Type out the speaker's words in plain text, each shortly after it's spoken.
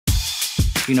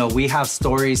You know, we have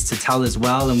stories to tell as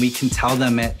well, and we can tell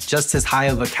them at just as high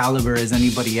of a caliber as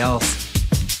anybody else.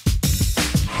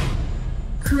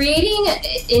 Creating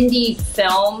indie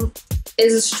film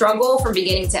is a struggle from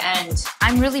beginning to end.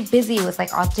 I'm really busy with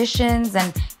like auditions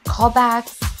and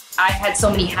callbacks. I had so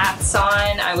many hats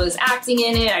on. I was acting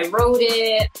in it, I wrote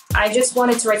it. I just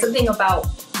wanted to write something about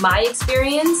my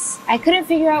experience. I couldn't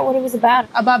figure out what it was about.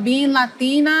 About being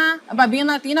Latina with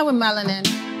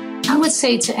melanin. I would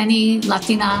say to any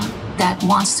Latina that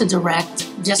wants to direct,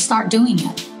 just start doing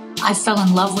it. I fell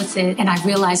in love with it, and I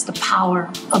realized the power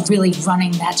of really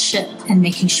running that ship and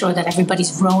making sure that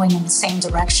everybody's rowing in the same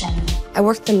direction. I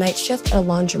worked the night shift at a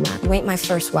laundromat. It ain't my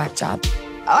first whack job.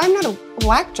 Oh, I'm not a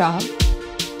whack job.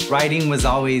 Writing was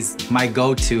always my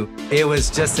go-to. It was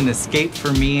just an escape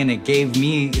for me, and it gave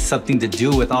me something to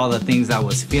do with all the things I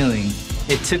was feeling.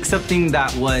 It took something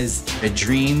that was a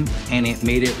dream and it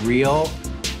made it real.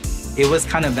 It was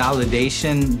kind of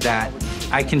validation that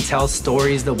I can tell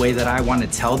stories the way that I want to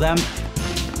tell them.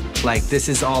 Like, this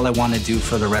is all I want to do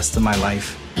for the rest of my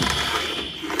life.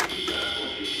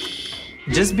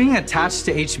 Just being attached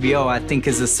to HBO, I think,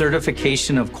 is a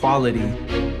certification of quality.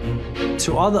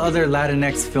 To all the other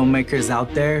Latinx filmmakers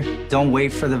out there, don't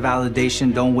wait for the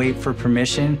validation, don't wait for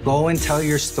permission. Go and tell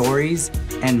your stories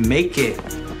and make it.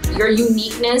 Your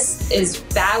uniqueness is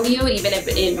valued, even if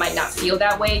it might not feel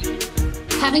that way.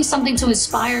 Having something to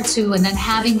aspire to and then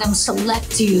having them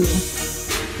select you,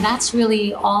 that's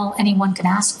really all anyone can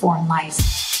ask for in life.